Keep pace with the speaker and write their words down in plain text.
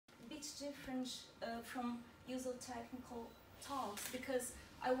different from usual technical talks, because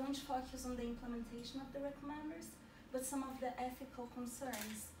I won't focus on the implementation of the recommenders, but some of the ethical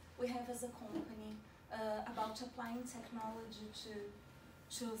concerns we have as a company about applying technology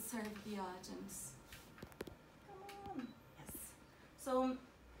to serve the audience. Come on. Yes. So,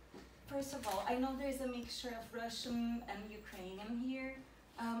 first of all, I know there's a mixture of Russian and Ukrainian here.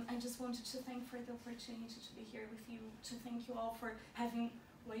 I just wanted to thank for the opportunity to be here with you, to thank you all for having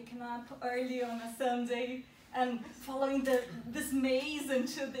waken up early on a Sunday and following this maze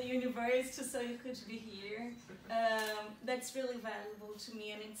into the university so you could be here. That's really valuable to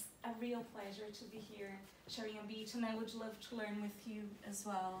me, and it's a real pleasure to be here sharing a bit, and I would love to learn with you as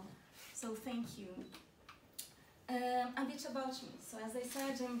well. So thank you. A bit about me. So as I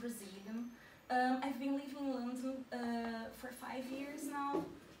said, I'm Brazilian. I've been living in London for 5 years now.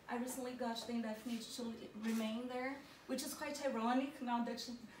 I recently got the indefinite to remain there, which is quite ironic now that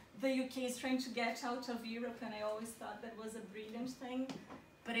the UK is trying to get out of Europe, and I always thought that was a brilliant thing.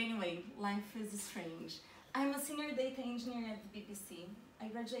 But anyway, life is strange. I'm a senior data engineer at the BBC. I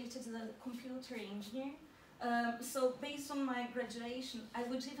graduated as a computer engineer. So based on my graduation, I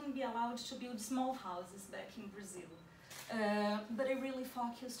would even be allowed to build small houses back in Brazil. But I really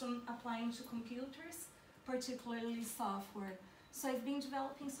focused on applying to computers, particularly software. So I've been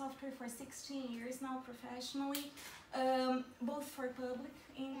developing software for 16 years now professionally, both for public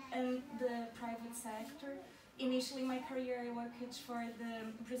and the private sector. Initially, my career, I worked for the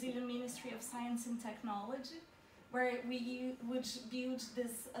Brazilian Ministry of Science and Technology, where we would build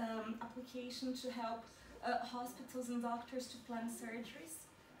this application to help hospitals and doctors to plan surgeries.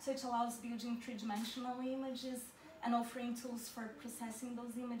 So it allows building three-dimensional images and offering tools for processing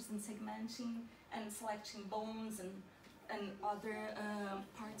those images and segmenting and selecting bones and other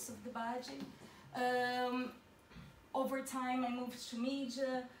parts of the body. Over time, I moved to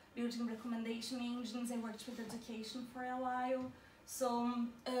media, building recommendation engines. I worked with education for a while. So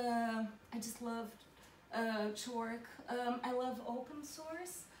I just loved to work. I love open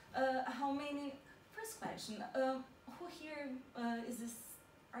source. How many? First question, who here is this?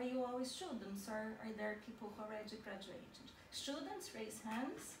 Are you always students, or are there people who already graduated? Students, raise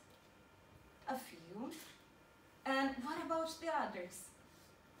hands. A few. And what about the others?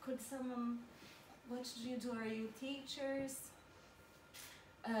 Could someone, what do you do? Are you teachers?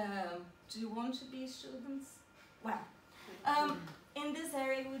 Do you want to be students? Well, in this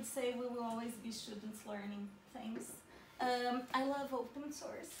area, I would say we will always be students learning things. I love open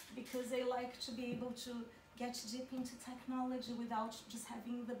source because I like to be able to get deep into technology without just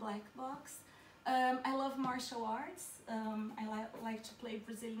having the black box. I love martial arts. I like to play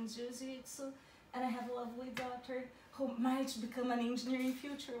Brazilian Jiu-Jitsu, and I have a lovely daughter who might become an engineer in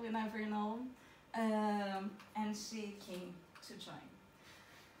future, we never know. And she came to join.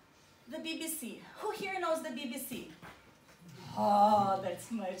 The BBC. Who here knows the BBC? Oh, that's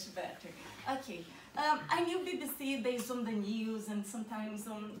much better. Okay. I knew BBC based on the news and sometimes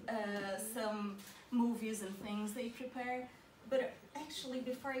on some movies and things they prepare, but actually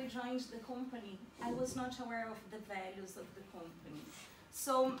before I joined the company, I was not aware of the values of the company.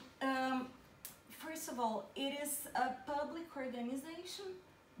 So, first of all, it is a public organization,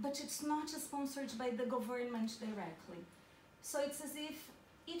 but it's not sponsored by the government directly. So it's as if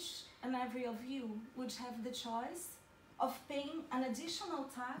each and every of you would have the choice of paying an additional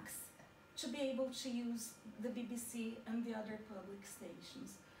tax to be able to use the BBC and the other public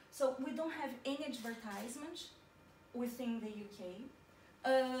stations. So we don't have any advertisement within the UK,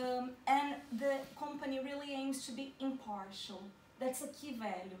 and the company really aims to be impartial. That's a key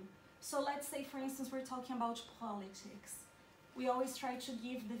value. So let's say, for instance, we're talking about politics. We always try to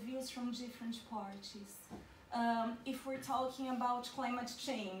give the views from different parties. If we're talking about climate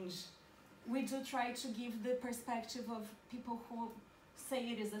change, we do try to give the perspective of people who say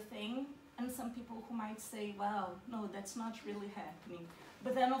it is a thing, and some people who might say, well, no, that's not really happening.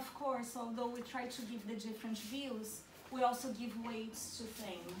 But then, of course, although we try to give the different views, we also give weights to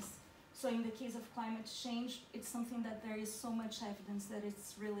things. So in the case of climate change, it's something that there is so much evidence that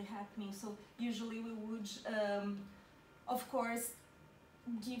it's really happening. So usually we would, of course,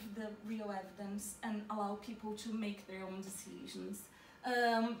 give the real evidence and allow people to make their own decisions.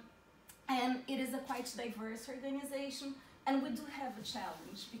 And it is a quite diverse organization. And we do have a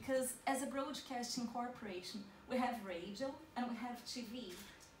challenge because as a broadcasting corporation, we have radio and we have TV.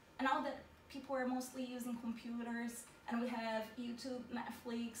 And now that people are mostly using computers and we have YouTube,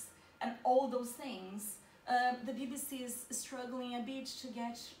 Netflix, and all those things, the BBC is struggling a bit to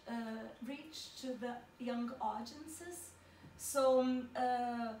get reach to the young audiences. So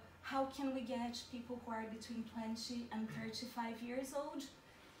how can we get people who are between 20 and 35 years old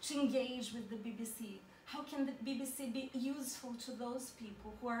to engage with the BBC? How can the BBC be useful to those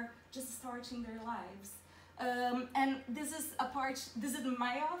people who are just starting their lives? And this is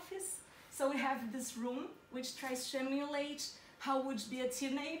my office. So we have this room which tries to emulate how would be a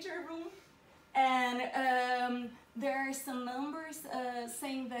teenager room. And there are some numbers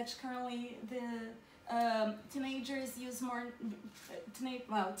saying that currently the teenagers use more,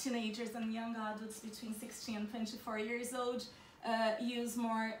 teenagers and young adults between 16 and 24 years old use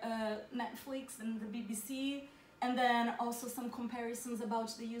more Netflix than the BBC. And then also some comparisons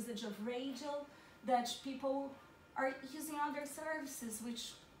about the usage of radio, that people are using other services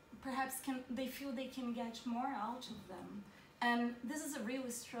which perhaps they feel they can get more out of them. And this is a real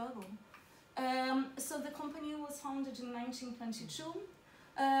struggle. So the company was founded in 1922.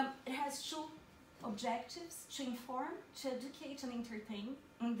 It has two objectives: to inform, to educate and entertain,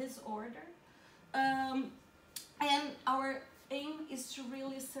 in this order. And our aim is to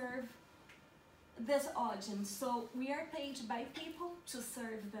really serve this audience. So we are paid by people to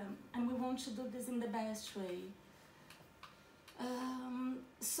serve them, and we want to do this in the best way.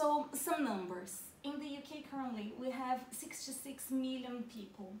 So some numbers. In the UK currently, we have 66 million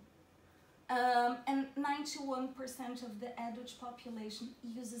people. And 91% of the adult population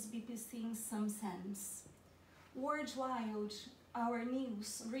uses BBC in some sense. Worldwide, our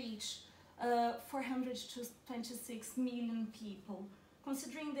news reach 426 million people.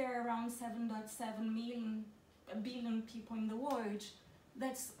 Considering there are around 7.7 billion people in the world,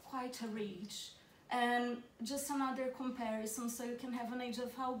 that's quite a reach. And just another comparison, so you can have an idea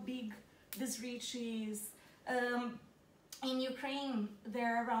of how big this reach is. In Ukraine,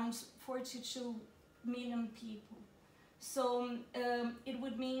 there are around 42 million people. So it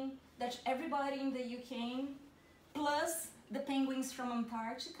would mean that everybody in the UK, plus the penguins from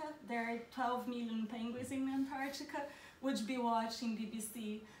Antarctica, there are 12 million penguins in Antarctica, would be watching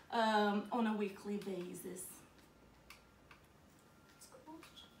BBC on a weekly basis.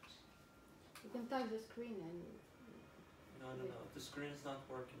 You can touch the screen and... No. The screen is not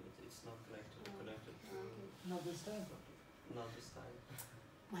working. It's not connected. Okay. Not this time? Not this time.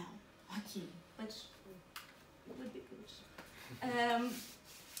 Well, okay, but it would be good.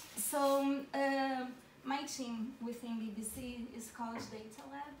 My team within BBC is called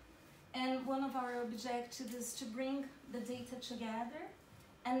Datalab, and one of our objectives is to bring the data together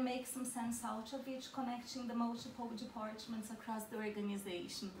and make some sense out of it, connecting the multiple departments across the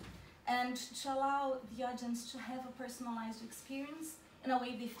organization, and to allow the audience to have a personalized experience in a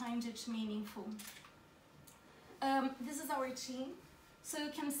way they find it meaningful. This is our team. So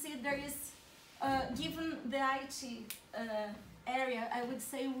you can see there is, given the IT area, I would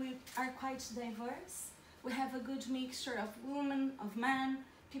say we are quite diverse. We have a good mixture of women, of men,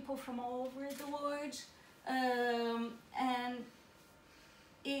 people from all over the world. And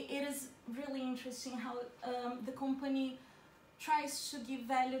it is really interesting how the company tries to give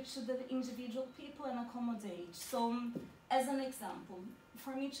value to the individual people and accommodate. So, as an example,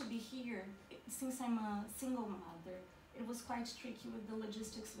 for me to be here, since I'm a single mother, it was quite tricky with the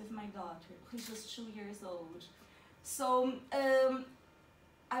logistics with my daughter, who's just 2 years old. So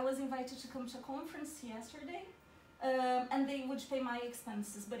I was invited to come to a conference yesterday, and they would pay my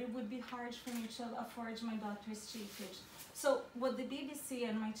expenses, but it would be hard for me to afford my daughter's ticket. So what the BBC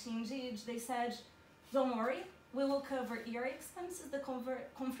and my team did, they said, don't worry, we will cover your expenses. The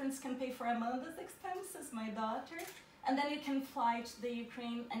conference can pay for Amanda's expenses, my daughter, and then you can fly to the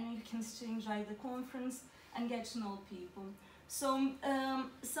Ukraine and you can still enjoy the conference and get to know people. So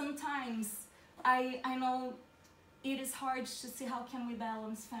sometimes I know it is hard to see how can we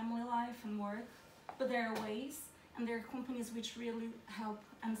balance family life and work, but there are ways, and there are companies which really help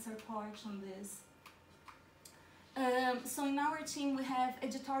and support on this. So in our team we have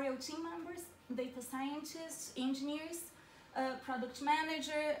editorial team members, data scientists, engineers, product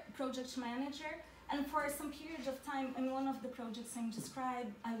manager, project manager, and for some period of time in one of the projects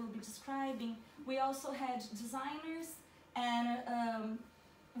I will be describing, we also had designers, and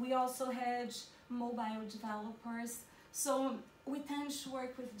we also had mobile developers. So we tend to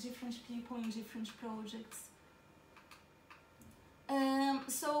work with different people in different projects.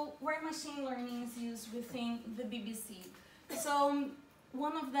 So where machine learning is used within the BBC. So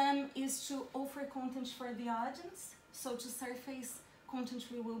one of them is to offer content for the audience, so to surface content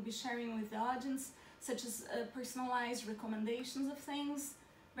we will be sharing with the audience, such as personalized recommendations of things,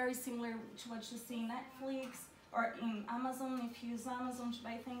 very similar to what you see in Netflix or in Amazon, if you use Amazon to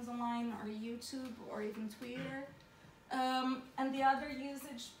buy things online, or YouTube, or even Twitter. And the other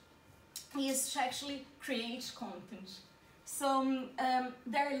usage is to actually create content. So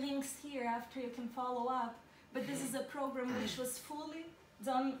there are links here after you can follow up, but this is a program which was fully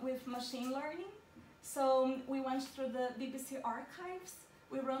done with machine learning. So we went through the BBC archives,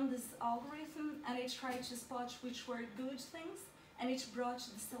 we run this algorithm, and it tried to spot which were good things, and it brought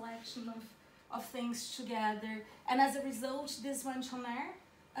the selection of things together. And as a result, this went on air.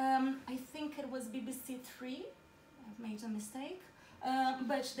 I think it was BBC 3, I've made a mistake,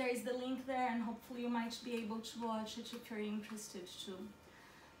 but there is the link there, and hopefully you might be able to watch it if you're interested too.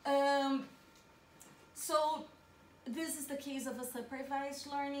 So this is the case of a supervised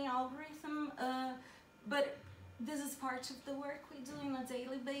learning algorithm, but this is part of the work we do on a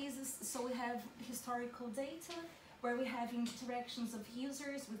daily basis. So we have historical data where we have interactions of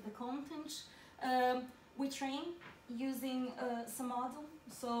users with the content. We train using some model.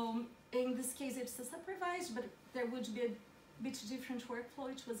 So in this case it's a supervised, but there would be a bit different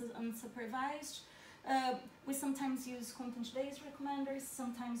workflow. It was unsupervised. We sometimes use content-based recommenders.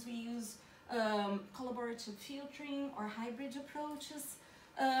 Sometimes we use collaborative filtering or hybrid approaches.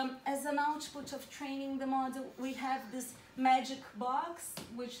 As an output of training the model, we have this magic box,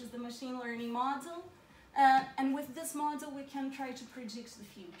 which is the machine learning model. And with this model, we can try to predict the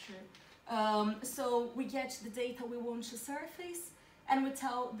future. So we get the data we want to surface, and we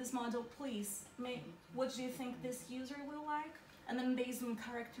tell this model, please, what do you think this user will like? And then based on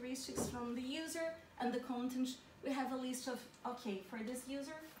characteristics from the user and the content, we have a list of, okay, for this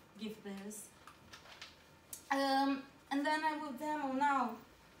user, give this. And then I will demo now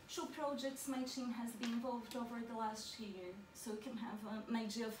 2 projects my team has been involved over the last year, so you can have an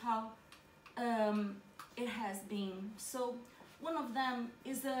idea of how it has been. So one of them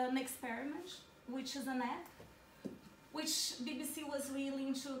is an experiment, which is an app, which BBC was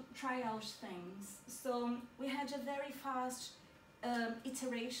willing to try out things. So we had a very fast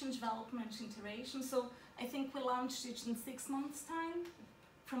development iteration. So I think we launched it in 6 months' time,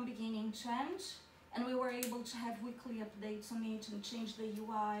 from beginning to end. And we were able to have weekly updates on it and change the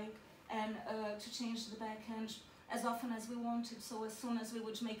UI and to change the backend as often as we wanted. So as soon as we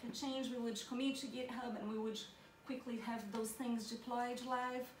would make a change, we would commit to GitHub and we would quickly have those things deployed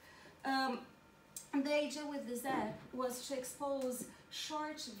live. And the idea with this app was to expose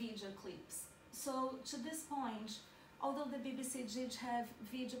short video clips. So to this point, although the BBC did have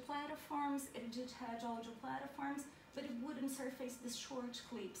video platforms, it did have audio platforms, but it wouldn't surface the short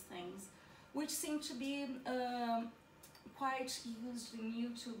clips things, which seem to be quite used in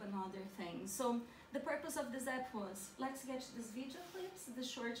YouTube and other things. So the purpose of this app was, let's get these video clips, the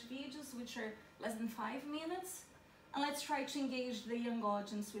short videos, which are less than 5 minutes, and let's try to engage the young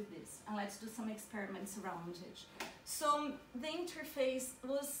audience with this, and let's do some experiments around it. So the interface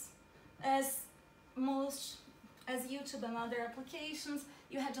was as YouTube and other applications.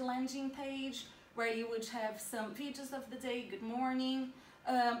 You had a landing page where you would have some videos of the day, good morning.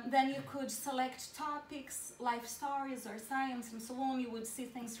 Then you could select topics, life stories or science and so on. You would see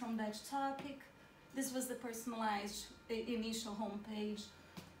things from that topic. This was the personalized initial homepage.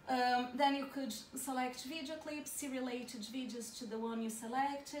 Then you could select video clips, see related videos to the one you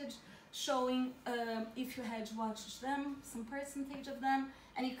selected, showing if you had watched them, some percentage of them,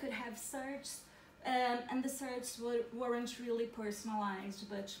 and you could have search. And the searches weren't really personalized,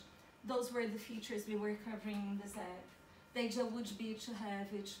 but those were the features we were covering in this app. The idea would be to have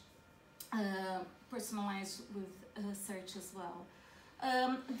it personalized with search as well.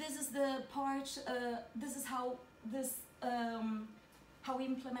 This is the part, this is how we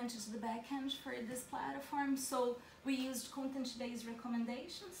implemented the backend for this platform. So we used content-based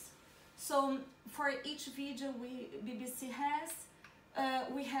recommendations. So for each video BBC has,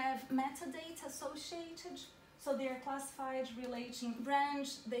 we have metadata associated. So they are classified relating brand,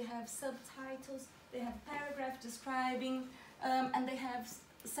 they have subtitles, they have paragraph describing, and they have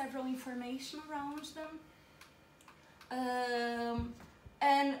several information around them.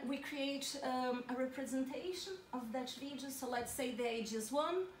 And we create a representation of that video. So let's say the age is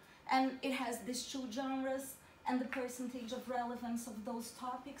 1, and it has these 2 genres, and the percentage of relevance of those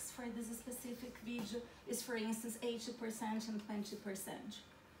topics for this specific video is, for instance, 80% and 20%.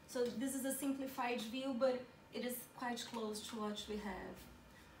 So this is a simplified view, but it is quite close to what we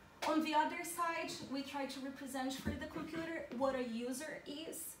have. On the other side, we try to represent for the computer what a user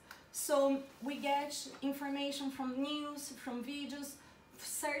is. So we get information from news, from videos,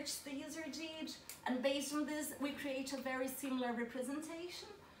 search the user did, and based on this, we create a very similar representation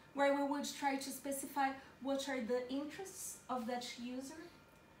where we would try to specify what are the interests of that user.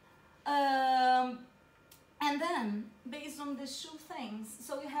 And then, based on these 2 things,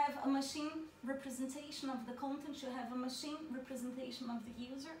 so you have a machine representation of the content, you have a machine representation of the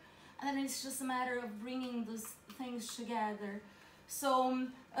user, and then it's just a matter of bringing those things together. So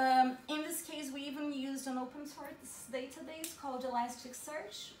in this case, we even used an open source database called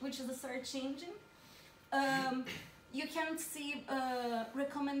Elasticsearch, which is a search engine. You can see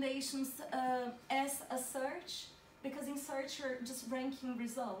recommendations as a search, because in search you're just ranking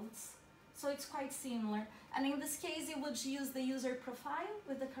results. So it's quite similar. And in this case, you would use the user profile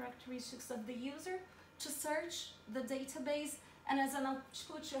with the characteristics of the user to search the database, and as an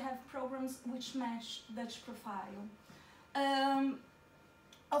output you have programs which match that profile.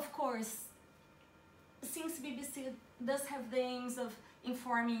 Of course, since BBC does have the aims of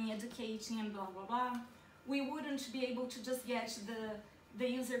informing, educating, and blah blah blah, we wouldn't be able to just get the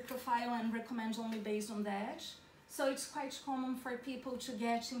user profile and recommend only based on that. So it's quite common for people to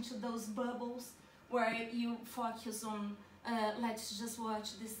get into those bubbles where you focus on, let's just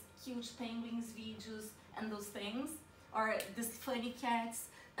watch these huge penguins videos and those things, or these funny cats.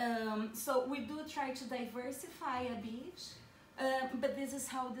 So we do try to diversify a bit, but this is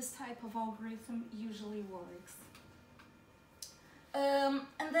how this type of algorithm usually works.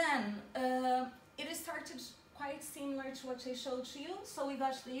 And then it started quite similar to what I showed to you. So we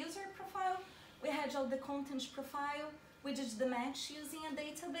got the user profile, we had all the content profile, we did the match using a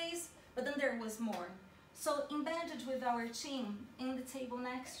database, but then there was more. So embedded with our team, in the table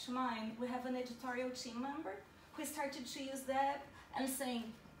next to mine, we have an editorial team member who started to use the app and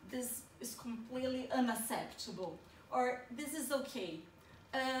saying, this is completely unacceptable, or this is okay.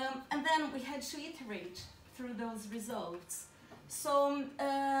 And then we had to iterate through those results. So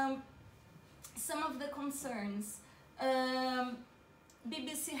some of the concerns,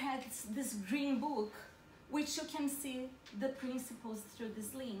 BBC had this green book, which you can see the principles through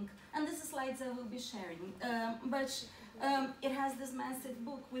this link. And this is slides I will be sharing. But it has this massive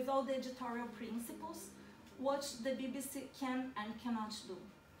book with all the editorial principles, what the BBC can and cannot do.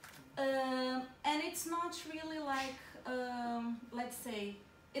 And it's not really like, let's say,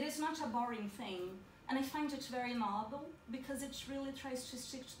 it is not a boring thing. And I find it very noble, because it really tries to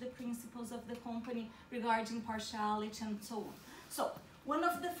stick to the principles of the company regarding partiality and so on. So, one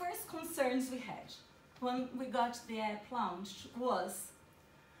of the first concerns we had when we got the app launched was,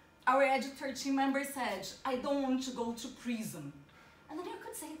 our editor team member said, I don't want to go to prison. And then you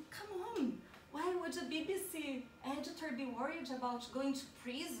could say, come on, why would a BBC editor be worried about going to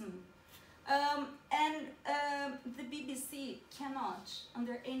prison? The BBC cannot,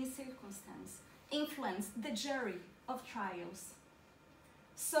 under any circumstance, influence the jury of trials.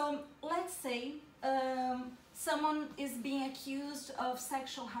 So let's say someone is being accused of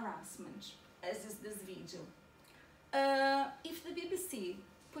sexual harassment, as is this video. If the BBC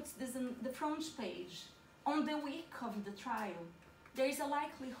puts this in the front page on the week of the trial, there is a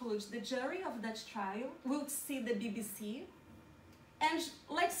likelihood the jury of that trial will see the BBC. And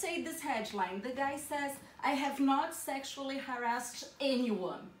let's say this headline, the guy says, I have not sexually harassed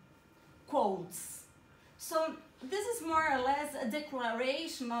anyone, quotes. So this is more or less a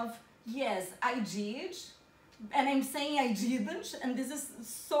declaration of, yes, I did, and I'm saying I didn't, and this is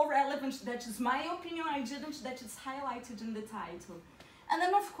so relevant that is my opinion, I didn't, that it's highlighted in the title. And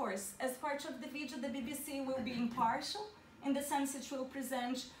then of course, as part of the video, the BBC will be impartial, in the sense it will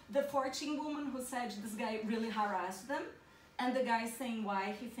present the 14 woman who said this guy really harassed them, and the guy saying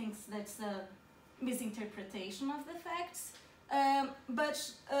why he thinks that's a misinterpretation of the facts.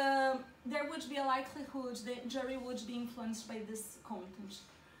 But there would be a likelihood the jury would be influenced by this content.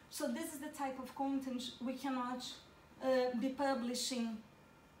 So this is the type of content we cannot be publishing,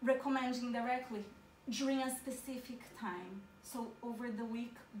 recommending directly during a specific time. So over the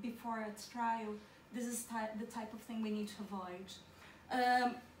week before its trial, this is the type of thing we need to avoid.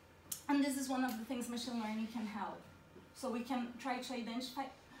 And this is one of the things machine learning can help. So we can try to identify.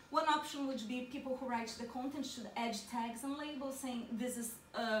 One option would be people who write the content should add tags and labels saying this is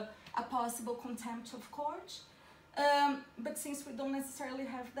a possible contempt of court. But since we don't necessarily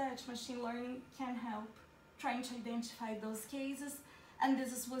have that, machine learning can help trying to identify those cases. And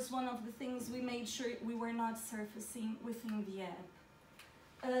this was one of the things we made sure we were not surfacing within the app.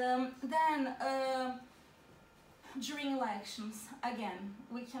 Then, during elections, again,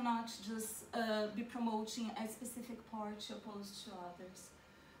 we cannot just be promoting a specific party opposed to others.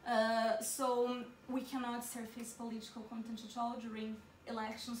 So we cannot surface political content at all during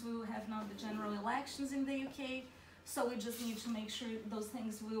elections. We will have now the general elections in the UK, so we just need to make sure those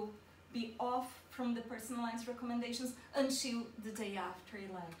things will be off from the personalized recommendations until the day after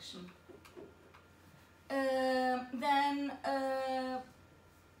election. Then,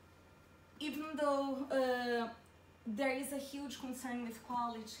 even though there is a huge concern with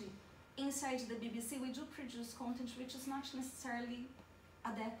quality inside the BBC, we do produce content which is not necessarily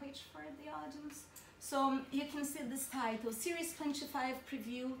adequate for the audience. So you can see this title, Series 25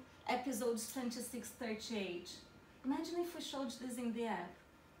 Preview, Episodes 26-38. Imagine if we showed this in the app.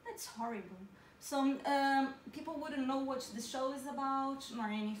 That's horrible. So people wouldn't know what the show is about nor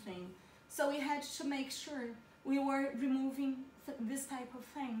anything. So we had to make sure we were removing this type of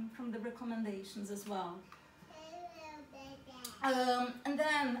thing from the recommendations as well. And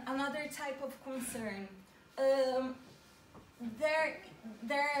then another type of concern.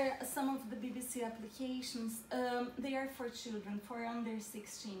 There are some of the BBC applications, they are for children, for under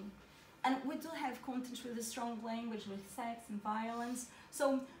 16. And we do have content with a strong language, with sex and violence.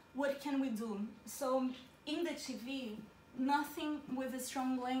 So what can we do? So in the TV, nothing with a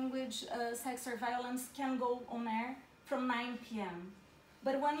strong language, sex or violence can go on air from 9 p.m.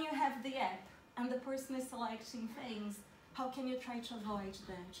 But when you have the app and the person is selecting things, how can you try to avoid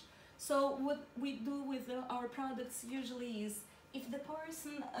that? So what we do with our products usually is, if the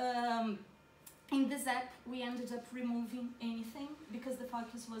person, in this app, we ended up removing anything because the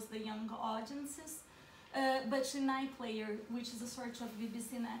focus was the young audiences. But in iPlayer, which is a sort of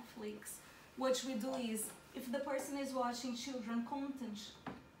BBC Netflix, what we do is, if the person is watching children content,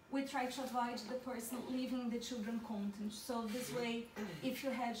 we try to avoid the person leaving the children content. So this way, if you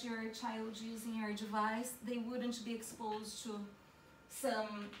had your child using your device, they wouldn't be exposed to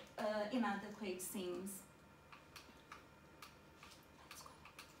some inadequate scenes.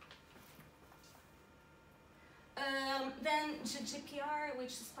 Then GDPR,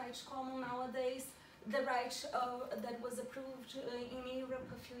 which is quite common nowadays, the right that was approved in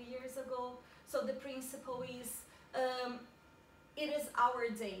Europe a few years ago. So the principle is, it is our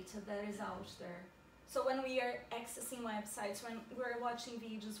data that is out there. So when we are accessing websites, when we're watching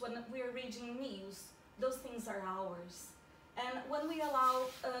videos, when we're reading news, those things are ours. And when we allow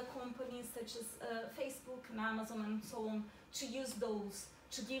companies such as Facebook and Amazon and so on to use those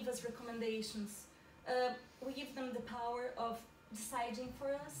to give us recommendations, we give them the power of deciding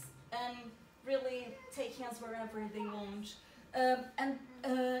for us and really taking us wherever they want.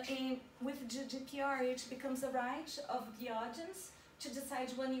 With GDPR, it becomes a right of the audience to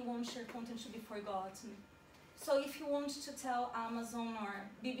decide when you want your content to be forgotten. So if you want to tell Amazon or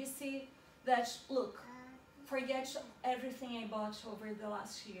BBC that, look, forget everything I bought over the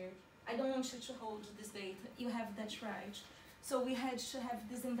last year, I don't want you to hold this data, you have that right. So we had to have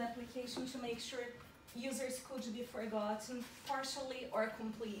this in the application to make sure users could be forgotten partially or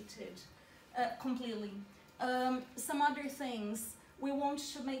completely. Some other things, we want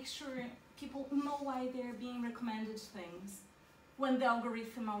to make sure people know why they're being recommended things when the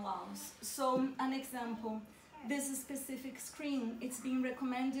algorithm allows. So an example, this specific screen, it's being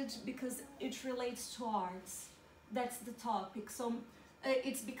recommended because it relates to arts. That's the topic. So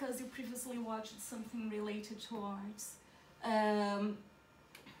it's because you previously watched something related to arts.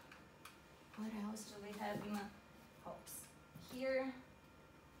 What else do we have in here?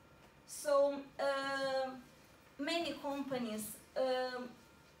 So many companies,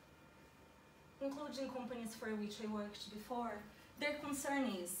 including companies for which I worked before, their concern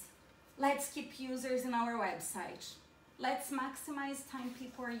is, let's keep users in our website. Let's maximize time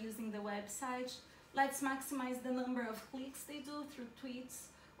people are using the website. Let's maximize the number of clicks they do through tweets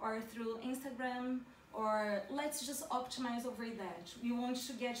or through Instagram, or let's just optimize over that. We want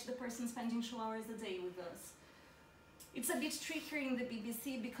to get the person spending 2 hours a day with us. It's a bit trickier in the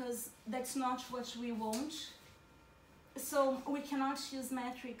BBC because that's not what we want. So we cannot use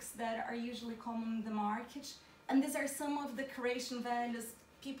metrics that are usually common in the market. And these are some of the creation values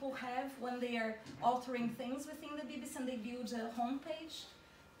people have when they are altering things within the BBC and they build a homepage,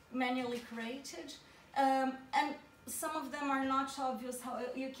 manually created. And some of them are not obvious how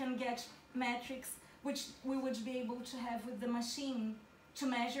you can get metrics which we would be able to have with the machine to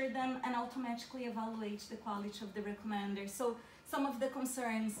measure them and automatically evaluate the quality of the recommender. So some of the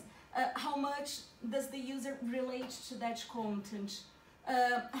concerns, how much does the user relate to that content?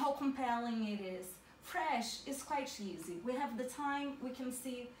 How compelling it is. Fresh is quite easy. We have the time, we can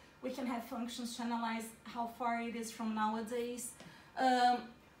see, we can have functions to analyze how far it is from nowadays,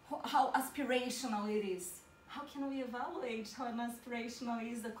 how aspirational it is. How can we evaluate how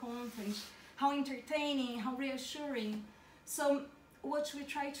aspirational is the content? How entertaining, how reassuring. So what we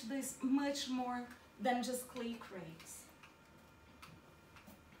try to do is much more than just click rates.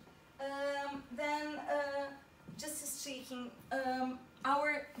 Just speaking,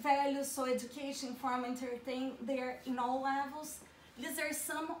 our values, so education, inform, entertain, they're in all levels. These are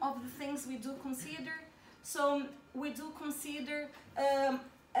some of the things we do consider. So we do consider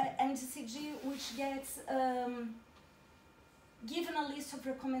NTCG, which gets given a list of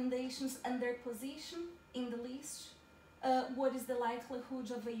recommendations and their position in the list. what is the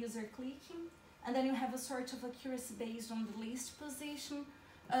likelihood of a user clicking, and then you have a sort of accuracy based on the least position,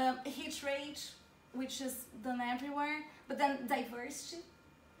 hit rate, which is done everywhere, but then diversity,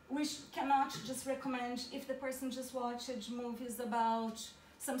 which cannot just recommend if the person just watched movies about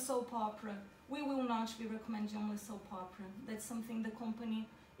some soap opera. We will not be recommending only soap opera. That's something the company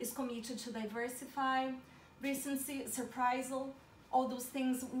is committed to diversify. Recency, surprisal, all those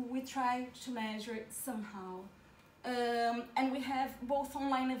things we try to measure somehow. And we have both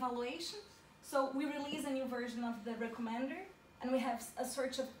online evaluation. So we release a new version of the recommender, and we have a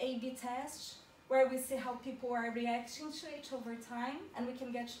sort of A/B test where we see how people are reacting to it over time, and we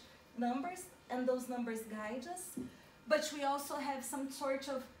can get numbers, and those numbers guide us. But we also have some sort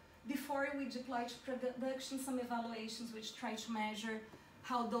of, before we deploy to production, some evaluations which try to measure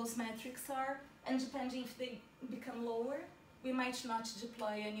how those metrics are, and depending if they become lower, we might not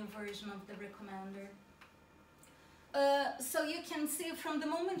deploy a new version of the recommender. So you can see from the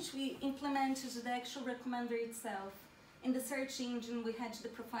moment we implemented the actual recommender itself, in the search engine we had the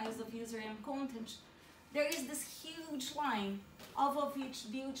profiles of user and content, there is this huge line, all of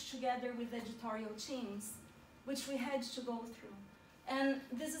which built together with editorial teams, which we had to go through. And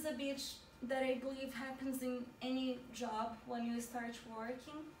this is a bit that I believe happens in any job when you start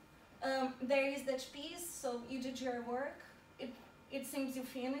working. There is that piece, so you did your work, it seems you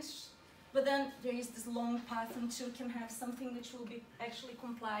finished, but then there is this long path until you can have something which will be actually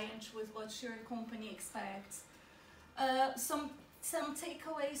compliant with what your company expects. Some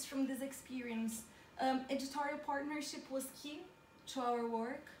takeaways from this experience. Editorial partnership was key to our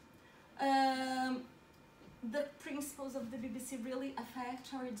work. The principles of the BBC really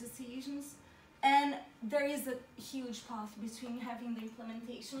affect our decisions, and there is a huge path between having the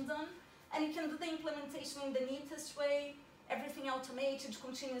implementation done, and you can do the implementation in the neatest way, everything automated,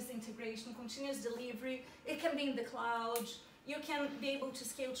 continuous integration, continuous delivery, it can be in the cloud, you can be able to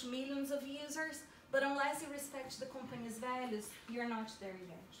scale to millions of users, but unless you respect the company's values, you're not there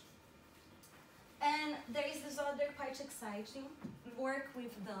yet. And there is this other quite exciting work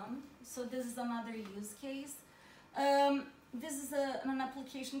we've done. So this is another use case. This is an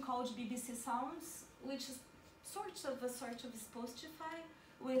application called BBC Sounds, which is sort of Spotify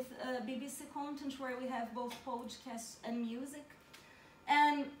with BBC content where we have both podcasts and music.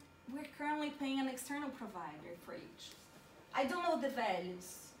 And we're currently paying an external provider for each. I don't know the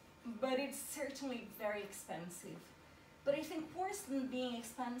values, but it's certainly very expensive. But I think worse than being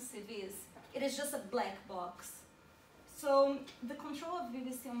expensive is, it is just a black box. So the control of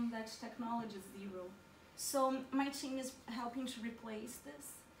BBC on that technology is zero. So my team is helping to replace this.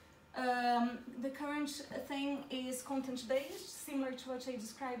 The current thing is content-based, similar to what I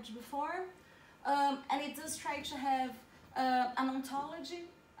described before. And it does try to have an ontology,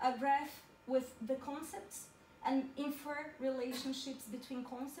 a graph with the concepts, and infer relationships between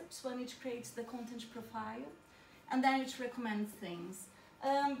concepts when it creates the content profile. And then it recommends things.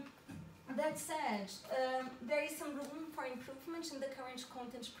 That said, there is some room for improvement in the current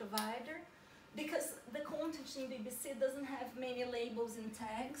content provider because the content in BBC doesn't have many labels and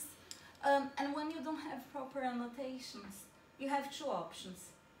tags. And when you don't have proper annotations, you have two options.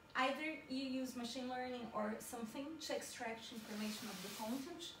 Either you use machine learning or something to extract information of the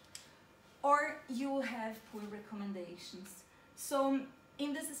content, or you have poor recommendations. So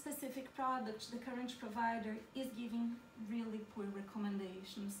in this specific product, the current provider is giving really poor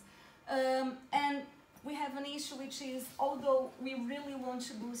recommendations. And we have an issue which is, although we really want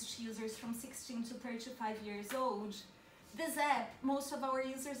to boost users from 16 to 35 years old, this app, most of our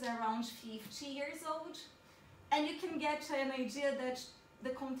users are around 50 years old, and you can get an idea that the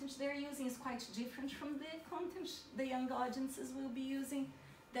content they're using is quite different from the content the young audiences will be using.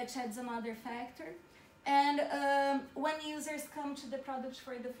 That adds another factor. And when users come to the product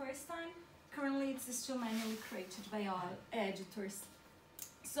for the first time, currently it's still manually created by our editors.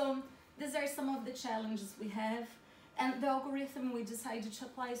 So these are some of the challenges we have. And the algorithm we decided to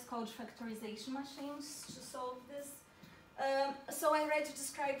apply is called factorization machines to solve this. So I already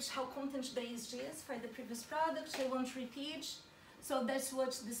described how content-based is for the previous product. I won't repeat. So that's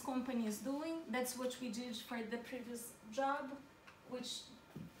what this company is doing. That's what we did for the previous job, which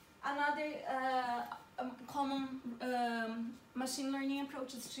another common machine learning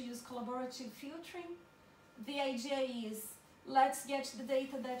approach is to use collaborative filtering. The idea is, let's get the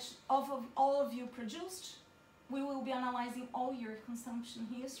data that of all of you produced. We will be analyzing all your consumption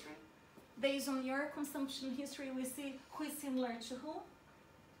history. Based on your consumption history, we see who is similar to who.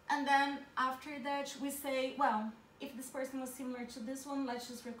 And then after that, we say, well, if this person was similar to this one, let's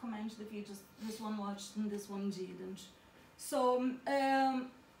just recommend the videos this one watched and this one didn't. So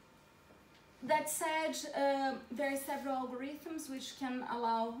That said, there are several algorithms which can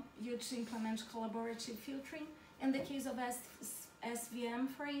allow you to implement collaborative filtering. In the case of SVM,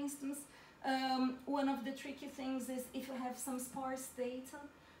 for instance, one of the tricky things is if you have some sparse data,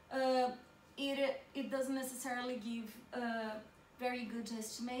 it doesn't necessarily give very good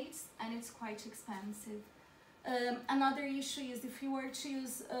estimates, and it's quite expensive. Another issue is if you were to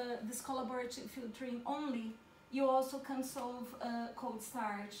use this collaborative filtering only, you also can solve code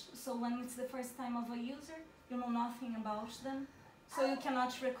starch. So when it's the first time of a user, you know nothing about them. So you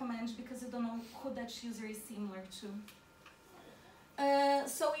cannot recommend because you don't know who that user is similar to.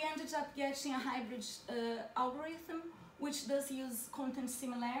 So we ended up getting a hybrid algorithm which does use content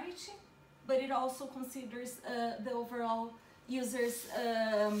similarity, but it also considers the overall users,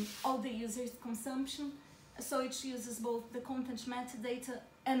 all the users' consumption. So it uses both the content metadata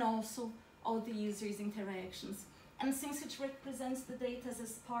and also all the users' interactions. And since it represents the data as a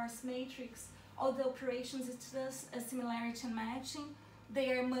sparse matrix, all the operations it does, similarity and matching,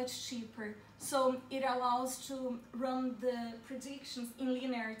 they are much cheaper. So it allows to run the predictions in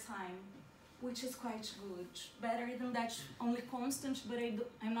linear time, which is quite good. Better than that, only constant, but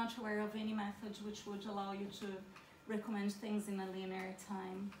I'm not aware of any method which would allow you to recommend things in a linear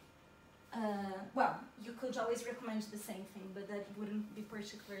time. Well, you could always recommend the same thing, but that wouldn't be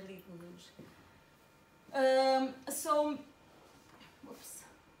particularly good. Whoops.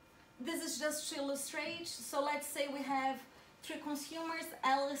 This is just to illustrate. So let's say we have 3 consumers,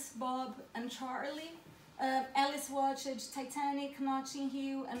 Alice, Bob, and Charlie. Alice watched Titanic, Notting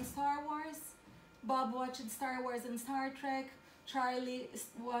Hill, and Star Wars. Bob watched Star Wars and Star Trek. Charlie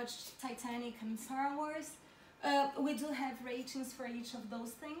watched Titanic and Star Wars. We do have ratings for each of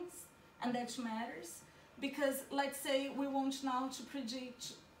those things, and that matters, because let's say we want now to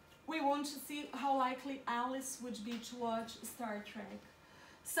predict, we want to see how likely Alice would be to watch Star Trek.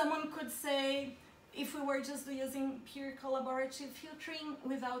 Someone could say, if we were just using pure collaborative filtering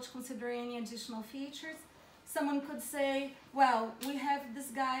without considering any additional features, someone could say, well, we have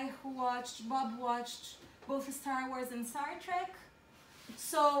this guy who Bob watched both Star Wars and Star Trek,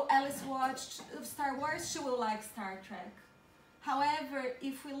 so Alice watched Star Wars, she will like Star Trek. However,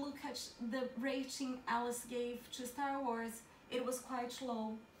 if we look at the rating Alice gave to Star Wars, it was quite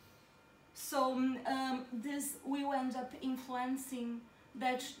low. So this will end up influencing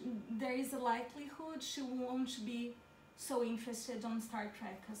that there is a likelihood she won't be so interested on Star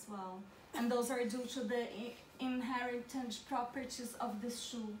Trek as well. And those are due to the inherent properties of the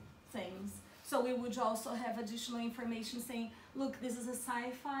shoe things. So we would also have additional information saying, look, this is a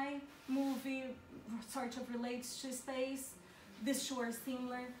sci-fi movie, sort of relates to space. These two are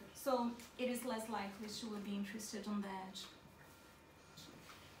similar, so it is less likely she will be interested on that.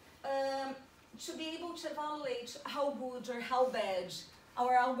 To be able to evaluate how good or how bad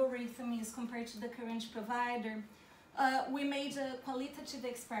our algorithm is compared to the current provider, we made a qualitative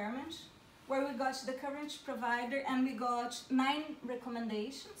experiment where we got the current provider and we got 9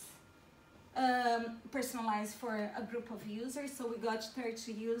 recommendations personalized for a group of users, so we got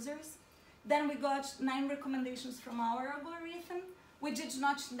 30 users. Then we got 9 recommendations from our algorithm. We did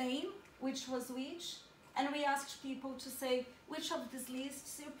not name which was which, and we asked people to say which of these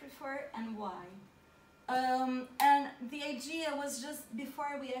lists you prefer and why. And the idea was just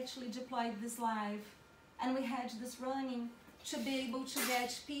before we actually deployed this live, and we had this running, to be able to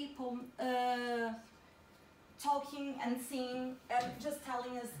get people talking and seeing and just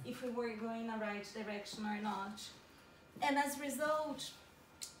telling us if we were going in the right direction or not. And as a result,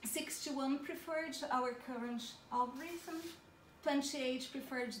 61 preferred our current algorithm, 28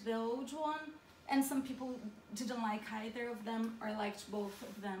 preferred the old one, and some people didn't like either of them or liked both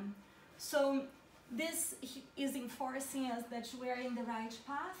of them. So this is enforcing us that we are in the right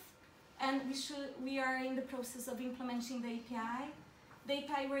path, and we are in the process of implementing the API. The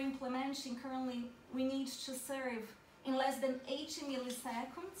API we're implementing currently, we need to serve in less than 80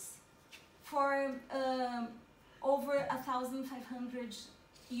 milliseconds for over 1,500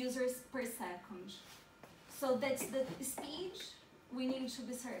 users per second. So that's the speed we need to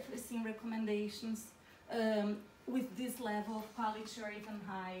be surfacing recommendations with this level of quality or even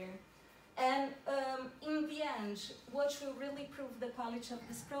higher. And in the end, what will really prove the quality of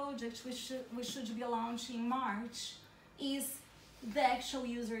this project, we should be launching in March, is the actual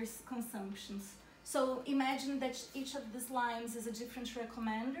users' consumptions. So imagine that each of these lines is a different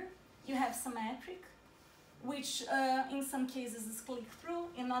recommender. You have symmetric, which in some cases is click-through,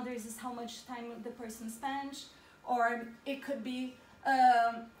 in others is how much time the person spent, or it could be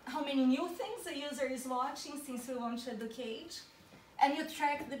how many new things the user is watching, since we want to educate. And you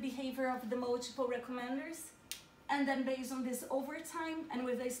track the behavior of the multiple recommenders, and then based on this over time and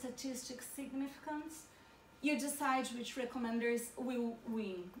with a statistic significance, you decide which recommenders will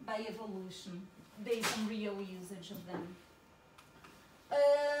win by evolution based on real usage of them.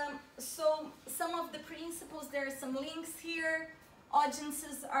 So some of the principles, there are some links here.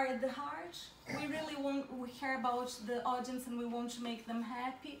 Audiences are at the heart. We care about the audience and we want to make them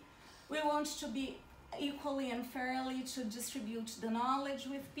happy. We want to be equally and fairly to distribute the knowledge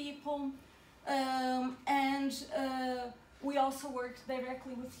with people. We also work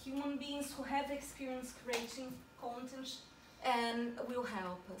directly with human beings who have experience creating content and will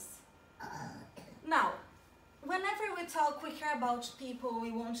help us. Now, whenever we talk, we care about people,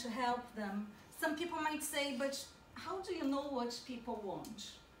 we want to help them. Some people might say, but how do you know what people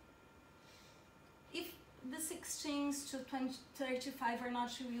want? If the 16s to 35 are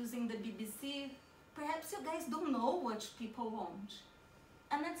not using the BBC, perhaps you guys don't know what people want.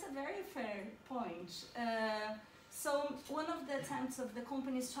 And that's a very fair point. So one of the attempts of the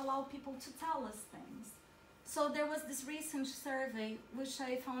company is to allow people to tell us things. So there was this recent survey, which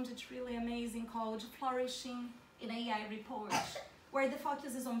I found it really amazing, called Flourishing in AI Report, where the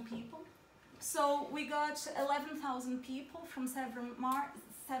focus is on people. So we got 11,000 people from seven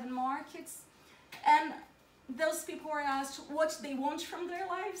markets, and those people were asked what they want from their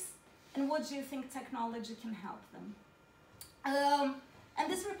lives and what do you think technology can help them. And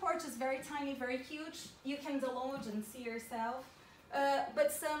this report is very tiny, very huge. You can download and see yourself,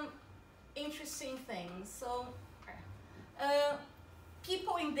 but some interesting things. So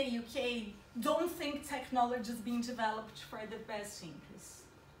people in the UK don't think technology is being developed for the best interests.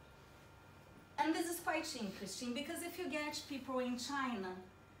 And this is quite interesting because if you get people in China,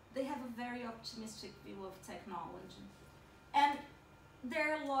 they have a very optimistic view of technology. And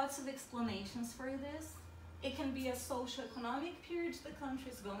there are lots of explanations for this. It can be a socio-economic period the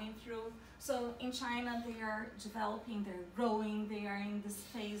country is going through. So in China, they are developing, they're growing, they are in this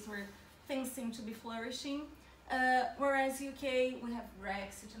phase where things seem to be flourishing. Whereas UK, we have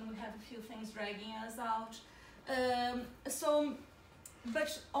Brexit and we have a few things dragging us out.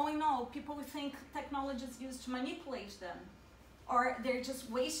 But all in all, people think technology is used to manipulate them, or they're just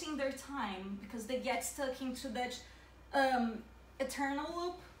wasting their time because they get stuck into that eternal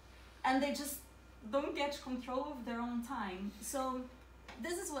loop and they just don't get control of their own time. So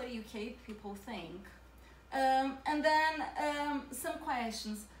this is what UK people think. And then some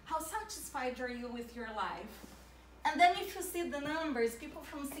questions. How satisfied are you with your life? And then if you see the numbers, people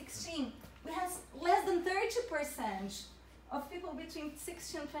from 16, we have less than 30% of people between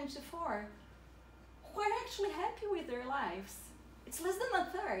 16 and 24 who are actually happy with their lives. It's less than a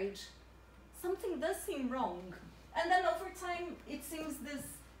third. Something does seem wrong. And then over time, it seems this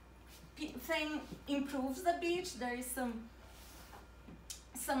thing improves a bit. There is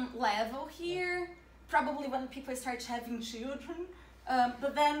some level here, probably when people start having children.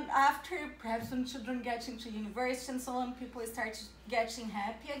 But then after, perhaps when children get into university and so on, people start getting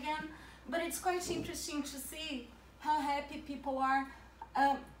happy again. But it's quite interesting to see how happy people are.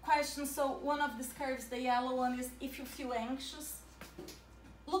 Question, so one of these curves, the yellow one, is if you feel anxious.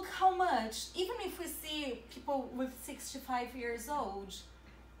 Look how much, even if we see people with 65 years old,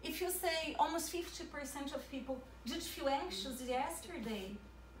 if you say almost 50% of people, did you feel anxious yesterday?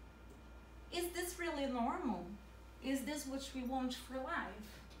 Is this really normal? Is this what we want for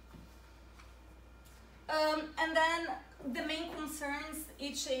life? And then the main concerns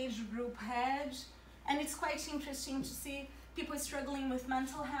each age group had, and it's quite interesting to see people struggling with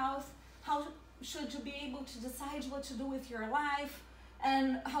mental health. How should you be able to decide what to do with your life?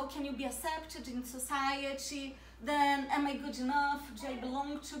 And how can you be accepted in society? Then, am I good enough? Do I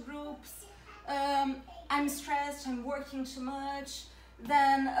belong to groups? I'm stressed, I'm working too much.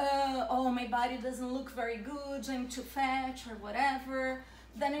 Then, oh, my body doesn't look very good, I'm too fat or whatever.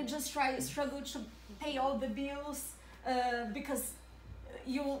 Then you just struggle to pay all the bills because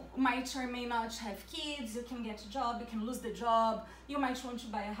you might or may not have kids, you can get a job, you can lose the job, you might want to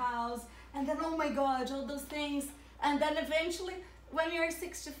buy a house, and then, oh my God, all those things. And then eventually, when you're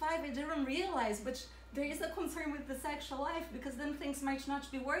 65, I didn't realize, but there is a concern with the sexual life because then things might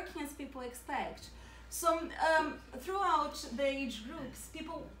not be working as people expect. So throughout the age groups,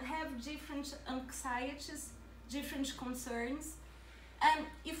 people have different anxieties, different concerns. And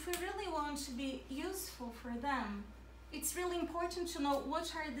if we really want to be useful for them, it's really important to know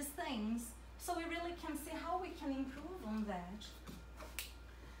what are these things so we really can see how we can improve on that.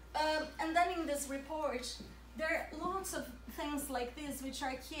 And then in this report, there are lots of things like this which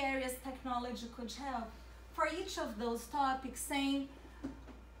are key areas technology could help. For each of those topics, saying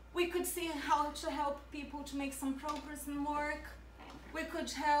we could see how to help people to make some progress in work. We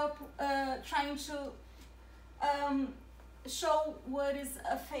could help trying to show what is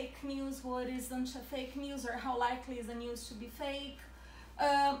a fake news, what isn't a fake news, or how likely is a news to be fake,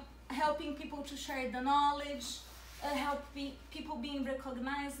 helping people to share the knowledge, people being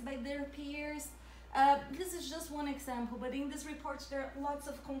recognized by their peers. This is just one example, but in this report there are lots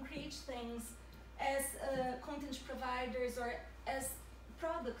of concrete things as content providers or as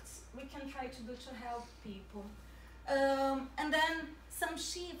products we can try to do to help people. And then some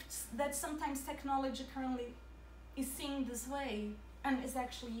shifts that sometimes technology currently is seen this way and is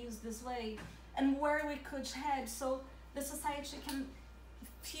actually used this way, and where we could head so the society can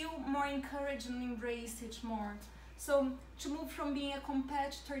feel more encouraged and embrace it more. So to move from being a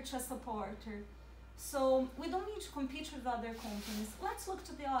competitor to a supporter. So we don't need to compete with other companies. Let's look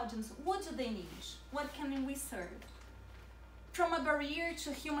to the audience. What do they need? What can we serve? From a barrier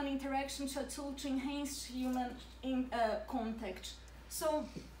to human interaction to a tool to enhance human contact. So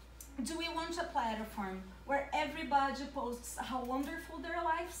do we want a platform where everybody posts how wonderful their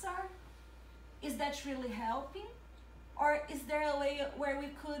lives are? Is that really helping? Or is there a way where we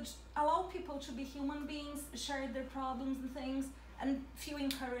could allow people to be human beings, share their problems and things, and feel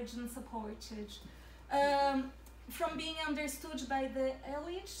encouraged and supported? From being understood by the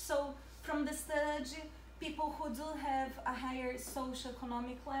elite, so from the study, people who do have a higher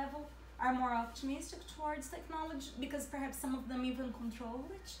socioeconomic level are more optimistic towards technology because perhaps some of them even control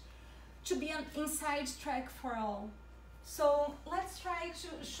it, to be an inside track for all. So let's try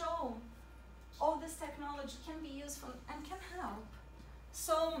to show all this technology can be useful and can help.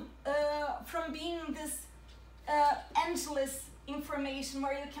 So from being this endless information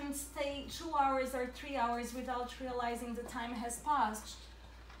where you can stay 2 hours or 3 hours without realizing the time has passed,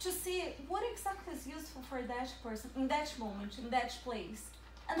 to see what exactly is useful for that person in that moment, in that place.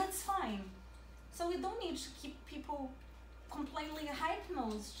 And that's fine. So we don't need to keep people completely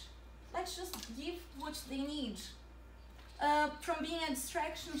hypnosed. Let's just give what they need. From being a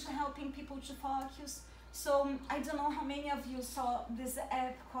distraction to helping people to focus. So I don't know how many of you saw this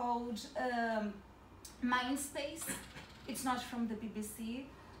app called Mindspace. It's not from the BBC,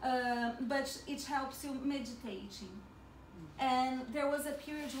 but it helps you meditating. And there was a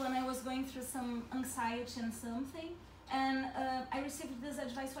period when I was going through some anxiety and something, and I received this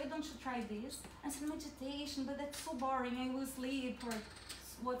advice, why don't you try this? I said, meditation, but that's so boring, I will sleep or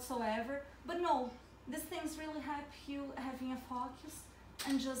whatsoever. But no, these things really help you having a focus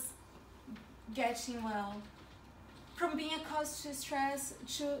and just getting well. From being a cause to stress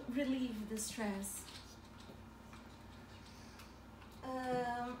to relieve the stress.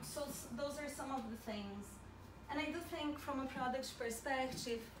 So those are some of the things. And I do think from a product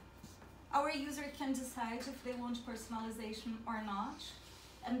perspective, our user can decide if they want personalization or not.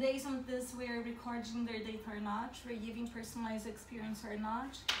 And based on this, we're recording their data or not, we're giving personalized experience or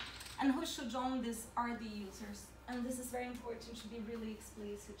not. And who should own this are the users. And this is very important to be really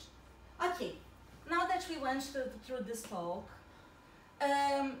explicit. Okay, now that we went through this talk,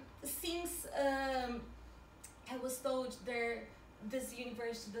 since I was told this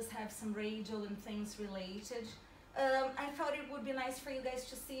university does have some radio and things related, I thought it would be nice for you guys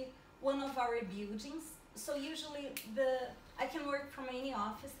to see one of our buildings. So usually I can work from any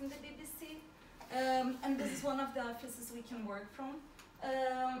office in the BBC, and this is one of the offices we can work from.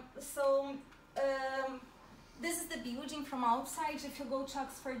 This is the building from outside. If you go to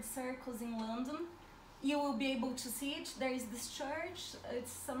Oxford Circus in London, you will be able to see it. There is this church,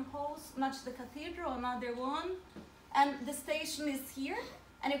 it's St. Paul's, not the cathedral, another one. And the station is here,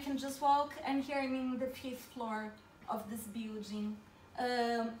 and you can just walk, and here I'm in the 5th floor of this building.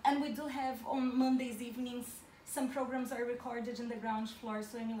 And we do have on Mondays evenings, some programs are recorded in the ground floor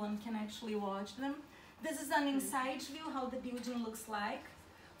so anyone can actually watch them. This is an inside view, how the building looks like.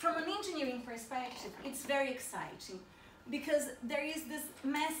 From an engineering perspective, it's very exciting because there is this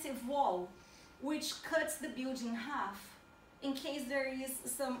massive wall which cuts the building in half in case there is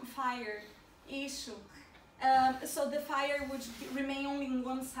some fire issue. So the fire would remain only on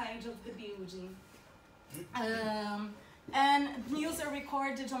one side of the building. And news are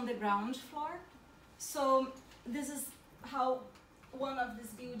recorded on the ground floor. So this is how one of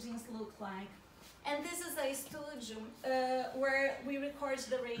these buildings look like. And this is a studio where we record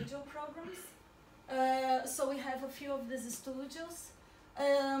the radio programs. So we have a few of these studios.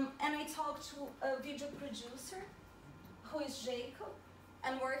 And I talked to a video producer who is Jacob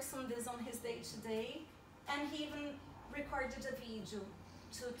and works on this on his day-to-day. And he even recorded a video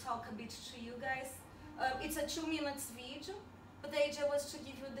to talk a bit to you guys. It's a 2 minutes video, but the idea was to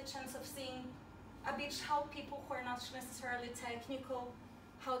give you the chance of seeing a bit how people who are not necessarily technical,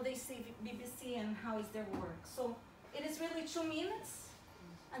 how they see BBC and how is their work. So it is really 2 minutes,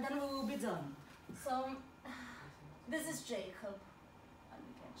 and then we will be done. So This is Jacob. Let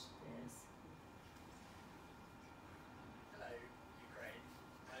me catch this. Hello, Ukraine.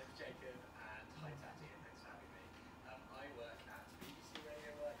 I'm Jacob, and hi Tatyana, thanks for having me. I work at BBC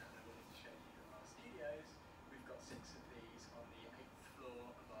Radio 1, and I wanted to show you our studios. We've got 6 of these on the 8th floor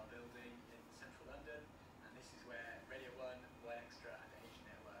of our building in central London, and this is where Radio 1, Y Extra, and Asian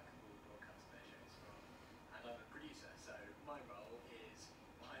Network will broadcast their shows from. And I'm a producer, so my role is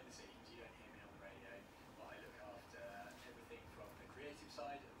behind the scenes. You don't hear me on the radio, but I look after everything from the creative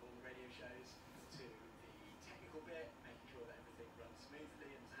side of all the radio shows to the technical bit, making sure that everything runs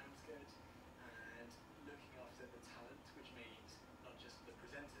smoothly and sounds good, and looking after the talent, which means not just the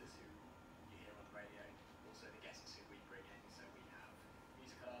presenters who you hear on the radio, also the guests who we bring in. So we have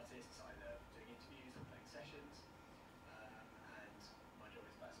musical artists either doing interviews or playing sessions, and my job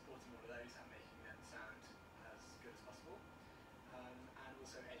is about supporting all of those and making them sound as good as possible. And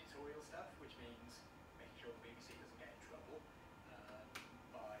also editorial stuff, which means making sure the BBC doesn't get in trouble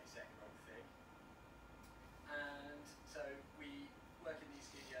by saying the wrong thing. And so we work in these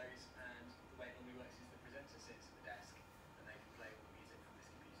studios, and the way it normally works is the presenter sits at the desk and they can play all the music from this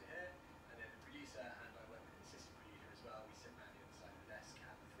computer here, and then the producer, and I work with an assistant producer as well, we sit around the other side of the desk,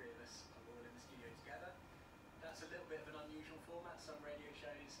 and the 3 of us are all in the studio together. That's a little bit of an unusual format. Some radio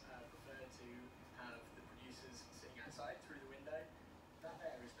shows prefer to have the producers sitting outside through the window. That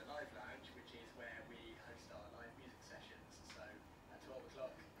there is the live lounge, which is where we host our live music sessions. So at 12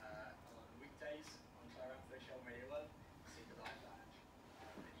 o'clock on weekdays on Clara Amfo Show on Radio 1, see the live lounge.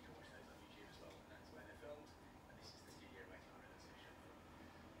 And you can watch those on YouTube as well, and that's where they're filmed. And this is the studio where Clara does her show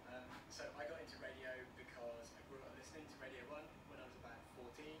from. So I got into radio because I grew up listening to Radio 1 when I was about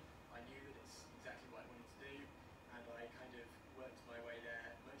 14. I knew that it's exactly what I wanted to do, and I kind of worked my way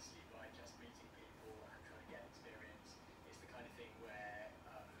there mostly by just meeting people and trying to get experience. It's the kind of thing where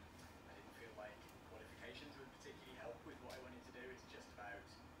I didn't feel like qualifications would particularly help with what I wanted to do. It's just about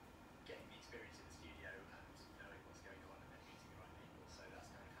getting the experience in the studio and knowing what's going on and then meeting the right people. So that's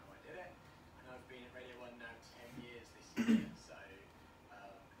kind of how I did it. And I've been at Radio 1 now 10 years this year, so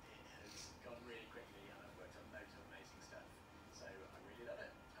it has gone really quickly, and I've worked on loads of amazing stuff. So I really love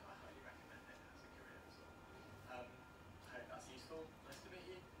it, and I highly recommend it as a career as well. I hope that's useful. Nice to meet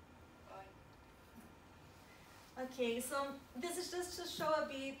you. Bye. Okay, so this is just to show a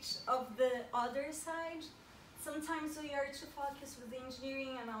bit of the other side. Sometimes we are too focused with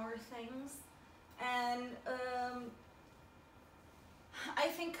engineering and our things, and I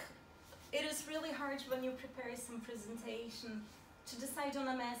think it is really hard when you prepare some presentation to decide on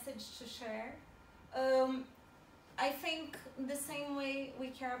a message to share. I think the same way we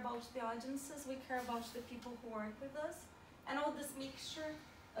care about the audiences, we care about the people who work with us, and all this mixture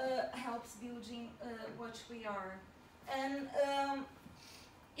helps building what we are. And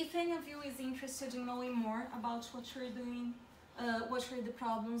if any of you is interested in knowing more about what we're doing, what are the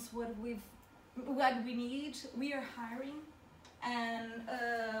problems, what we need, we are hiring, and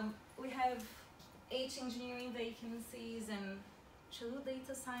we have 8 engineering vacancies and 2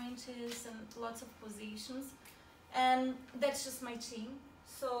 data scientists and lots of positions, and that's just my team.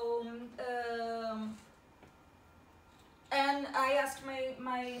 So and I asked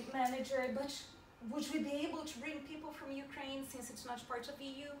my manager, but would we be able to bring people from Ukraine since it's not part of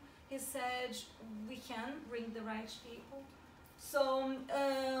EU? He said we can bring the right people. So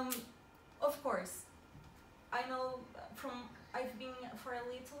of course, I know I've been for a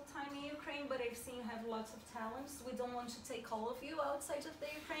little time in Ukraine, but I've seen you have lots of talents. We don't want to take all of you outside of the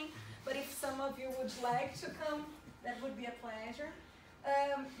Ukraine, but if some of you would like to come, that would be a pleasure.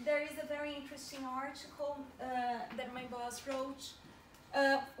 There is a very interesting article that my boss wrote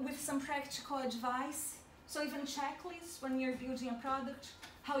with some practical advice. So even checklists when you're building a product,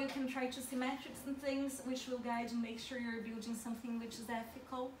 how you can try to see metrics and things which will guide and make sure you're building something which is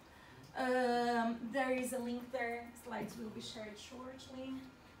ethical. There is a link there, slides will be shared shortly.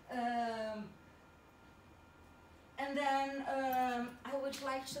 And then I would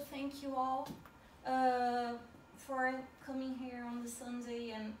like to thank you all for coming here on the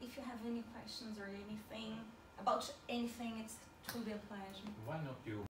Sunday, and if you have any questions or anything about anything, it will be a pleasure. Why not you